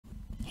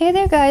Hey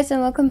there guys,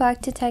 and welcome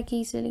back to Tech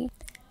Easily.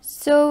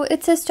 So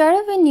it's the start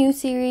of a new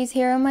series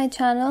here on my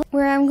channel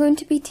where I'm going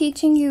to be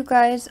teaching you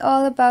guys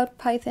all about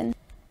Python.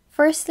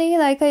 Firstly,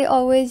 like I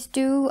always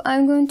do,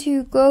 I'm going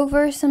to go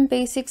over some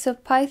basics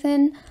of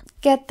Python,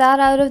 get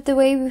that out of the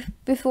way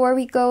before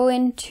we go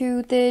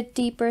into the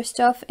deeper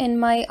stuff in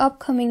my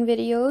upcoming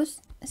videos.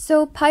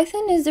 So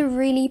Python is a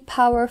really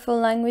powerful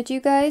language, you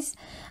guys,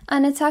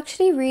 and it's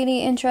actually really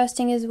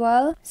interesting as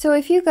well. So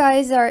if you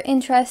guys are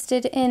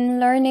interested in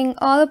learning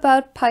all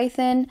about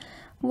Python,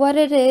 what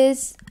it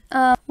is,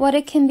 what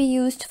it can be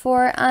used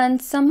for, and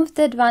some of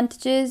the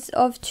advantages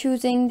of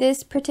choosing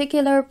this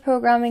particular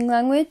programming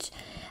language,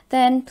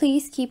 then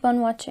please keep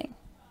on watching.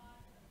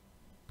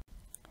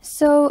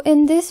 So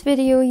in this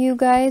video, you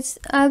guys,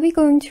 I'll be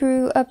going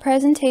through a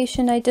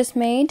presentation I just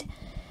made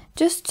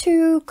just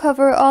to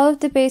cover all of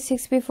the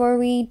basics before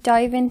we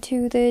dive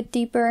into the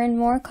deeper and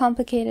more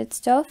complicated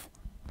stuff.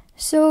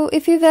 So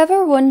if you've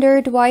ever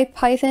wondered why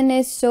Python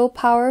is so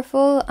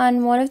powerful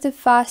and one of the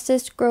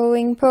fastest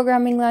growing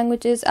programming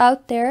languages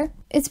out there,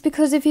 it's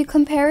because if you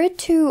compare it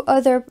to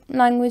other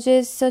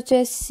languages such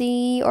as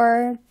C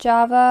or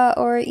Java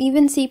or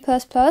even C++,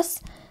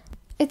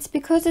 it's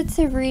because it's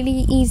a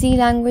really easy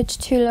language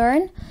to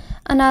learn.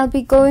 And I'll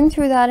be going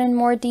through that in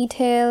more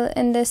detail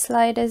in this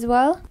slide as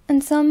well.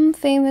 And some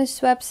famous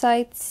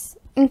websites,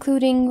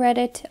 including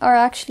Reddit, are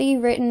actually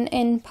written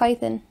in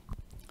Python.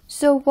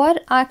 So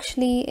what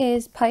actually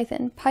is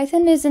Python?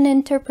 Python is an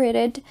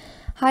interpreted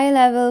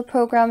high-level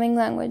programming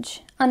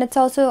language, and it's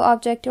also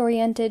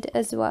object-oriented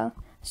as well.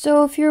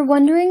 So if you're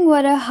wondering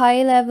what a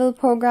high-level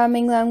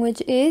programming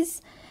language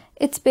is,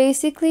 it's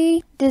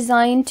basically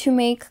designed to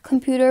make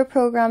computer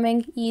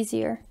programming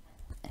easier.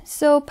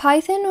 So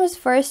Python was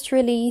first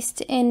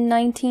released in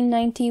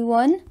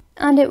 1991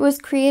 and it was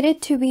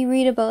created to be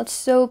readable.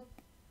 So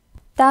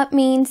that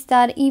means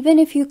that even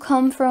if you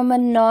come from a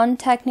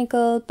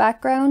non-technical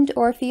background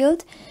or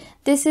field,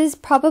 this is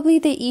probably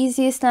the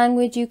easiest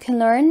language you can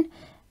learn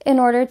in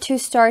order to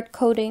start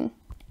coding.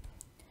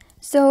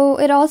 So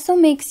it also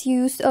makes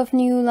use of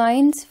new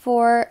lines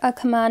for a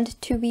command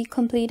to be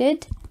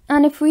completed.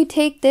 And if we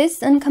take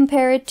this and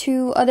compare it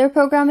to other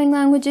programming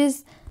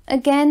languages,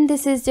 again,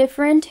 this is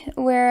different,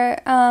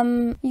 where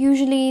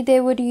usually they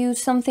would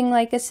use something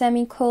like a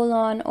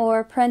semicolon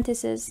or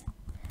parentheses.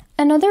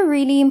 Another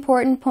really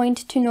important point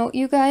to note,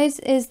 you guys,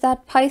 is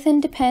that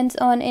Python depends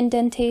on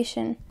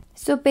indentation.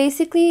 So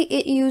basically,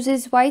 it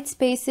uses white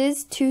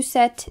spaces to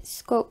set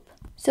scope.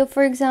 So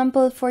for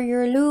example, for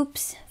your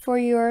loops, for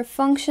your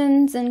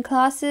functions and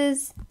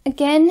classes.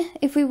 Again,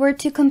 if we were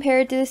to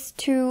compare this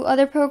to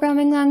other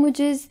programming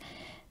languages,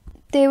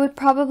 they would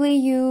probably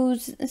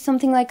use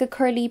something like a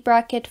curly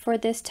bracket for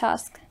this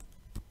task.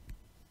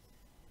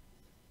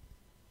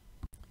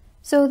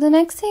 So the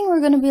next thing we're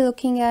going to be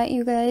looking at,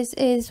 you guys,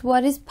 is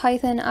what is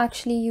Python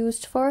actually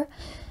used for.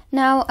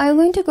 Now, I'm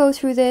going to go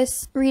through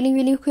this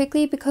really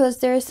quickly because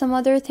there are some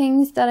other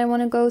things that I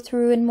want to go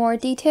through in more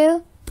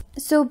detail.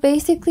 So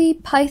basically,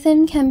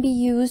 Python can be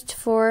used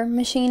for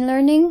machine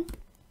learning,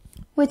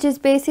 which is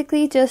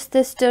basically just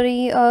the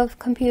study of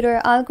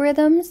computer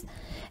algorithms.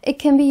 It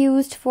can be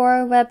used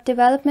for web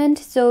development,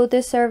 so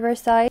the server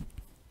side,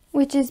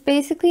 which is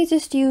basically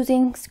just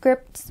using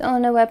scripts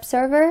on a web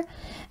server.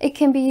 It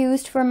can be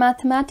used for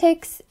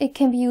mathematics, it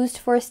can be used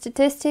for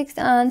statistics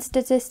and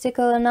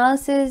statistical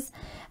analysis,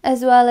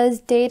 as well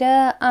as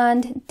data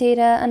and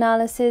data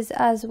analysis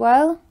as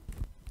well.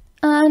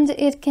 And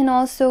it can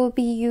also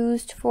be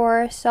used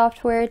for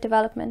software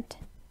development.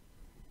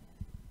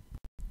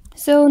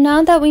 So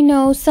now that we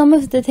know some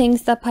of the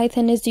things that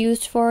Python is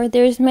used for,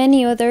 there's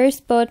many others,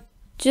 but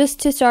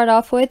just to start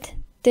off with,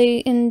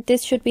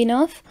 this should be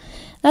enough.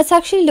 Let's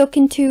actually look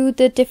into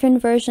the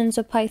different versions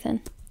of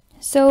Python.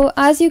 So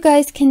as you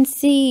guys can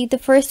see, the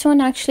first one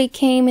actually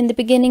came in the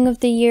beginning of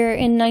the year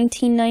in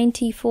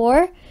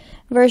 1994,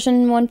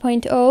 version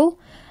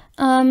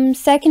 1.0.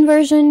 Second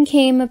version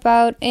came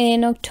about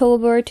in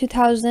October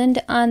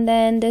 2000, and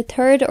then the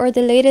third, or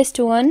the latest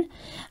one,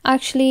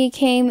 actually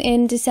came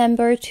in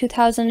December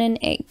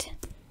 2008.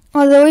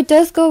 Although it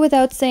does go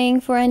without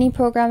saying for any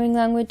programming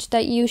language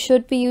that you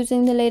should be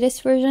using the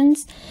latest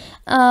versions,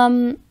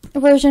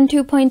 version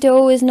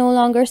 2.0 is no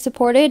longer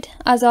supported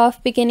as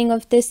of beginning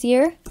of this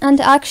year.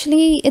 And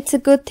actually, it's a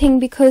good thing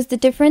because the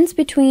difference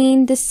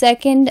between the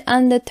second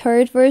and the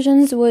third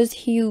versions was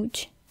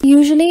huge.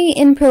 Usually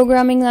in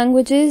programming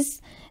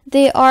languages,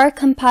 they are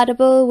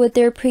compatible with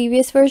their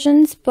previous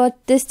versions, but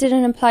this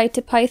didn't apply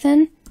to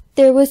Python.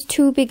 There was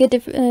too big of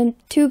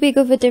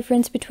a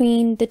difference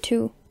between the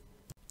two.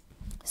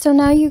 So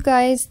now, you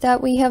guys,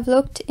 that we have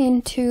looked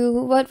into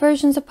what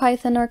versions of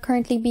Python are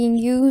currently being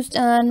used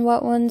and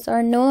what ones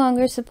are no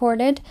longer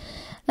supported,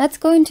 let's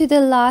go into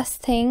the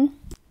last thing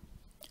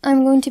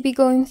I'm going to be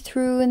going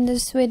through in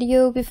this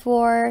video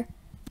before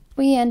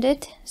we end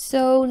it.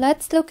 So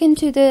let's look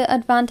into the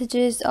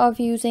advantages of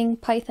using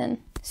Python.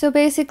 So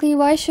basically,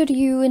 why should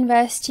you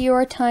invest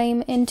your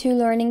time into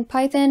learning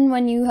Python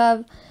when you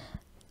have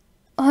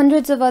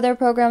hundreds of other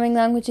programming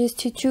languages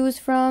to choose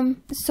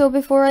from. So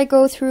before I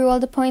go through all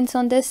the points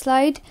on this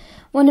slide,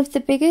 one of the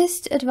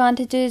biggest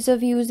advantages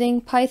of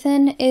using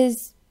Python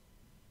is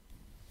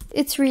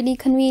it's really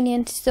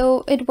convenient.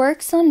 So it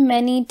works on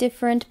many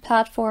different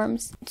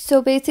platforms.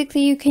 So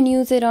basically you can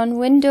use it on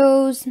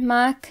Windows,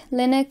 Mac,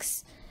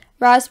 Linux,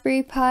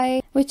 Raspberry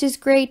Pi, which is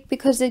great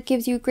because it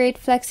gives you great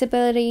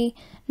flexibility.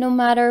 No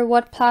matter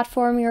what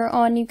platform you're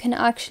on, you can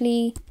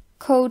actually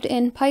code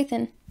in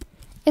Python.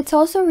 It's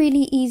also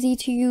really easy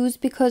to use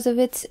because of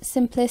its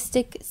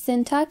simplistic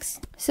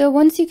syntax. So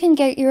once you can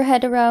get your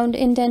head around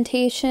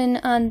indentation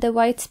and the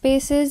white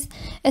spaces,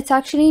 it's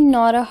actually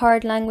not a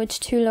hard language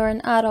to learn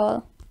at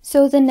all.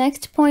 So the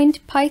next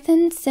point,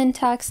 Python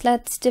syntax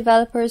lets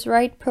developers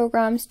write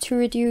programs to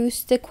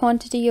reduce the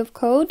quantity of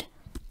code.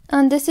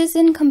 And this is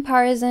in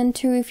comparison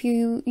to if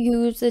you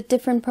use a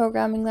different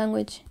programming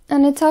language.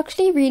 And it's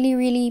actually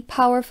really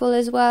powerful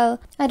as well.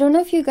 I don't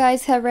know if you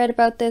guys have read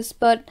about this,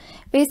 but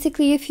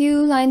basically a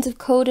few lines of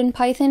code in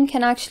Python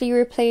can actually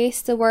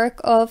replace the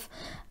work of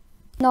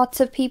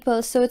lots of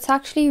people. So it's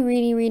actually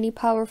really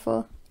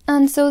powerful.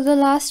 And so the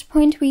last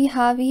point we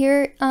have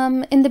here,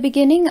 in the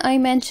beginning I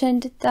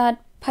mentioned that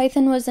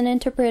Python was an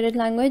interpreted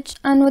language.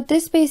 And what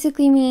this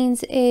basically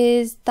means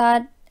is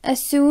that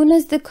as soon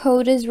as the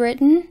code is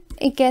written,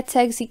 it gets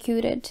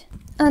executed.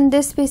 And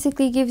this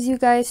basically gives you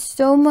guys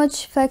so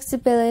much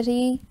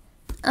flexibility,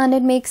 and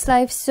it makes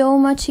life so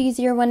much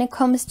easier when it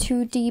comes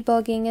to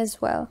debugging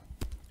as well.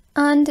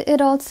 And it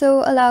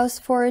also allows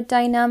for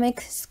dynamic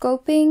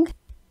scoping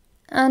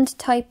and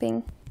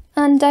typing.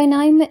 And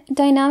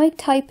dynamic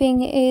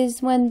typing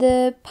is when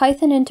the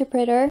Python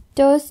interpreter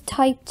does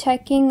type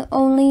checking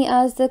only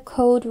as the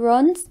code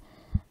runs,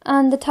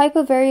 and the type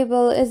of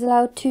variable is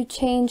allowed to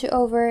change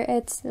over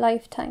its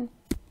lifetime.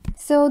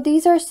 So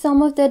these are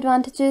some of the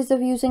advantages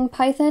of using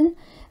Python.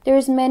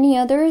 There's many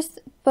others,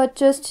 but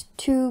just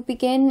to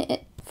begin,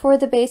 for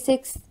the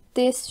basics,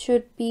 this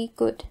should be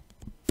good.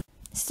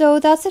 So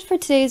that's it for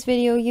today's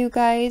video, you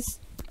guys.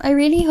 I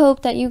really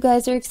hope that you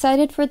guys are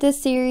excited for this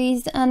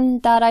series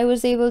and that I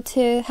was able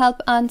to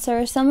help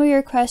answer some of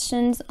your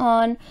questions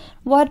on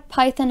what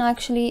Python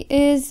actually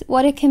is,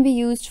 what it can be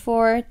used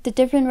for, the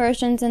different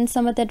versions, and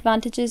some of the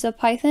advantages of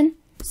Python.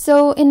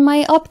 So in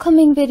my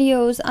upcoming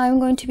videos, I'm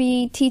going to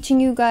be teaching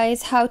you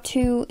guys how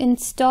to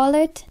install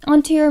it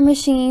onto your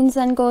machines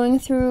and going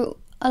through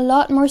a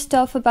lot more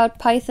stuff about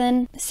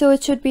Python. So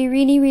it should be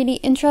really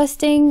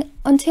interesting.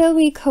 Until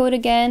we code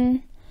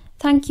again,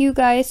 thank you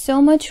guys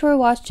so much for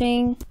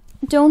watching.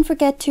 Don't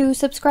forget to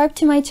subscribe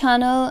to my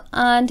channel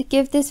and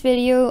give this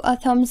video a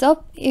thumbs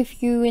up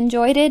if you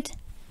enjoyed it.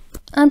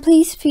 And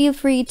please feel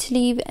free to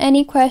leave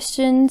any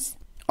questions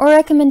or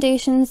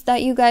recommendations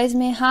that you guys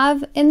may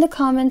have in the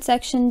comment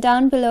section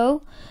down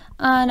below,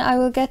 and I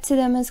will get to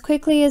them as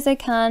quickly as I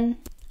can,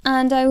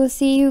 and I will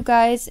see you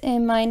guys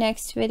in my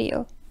next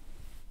video.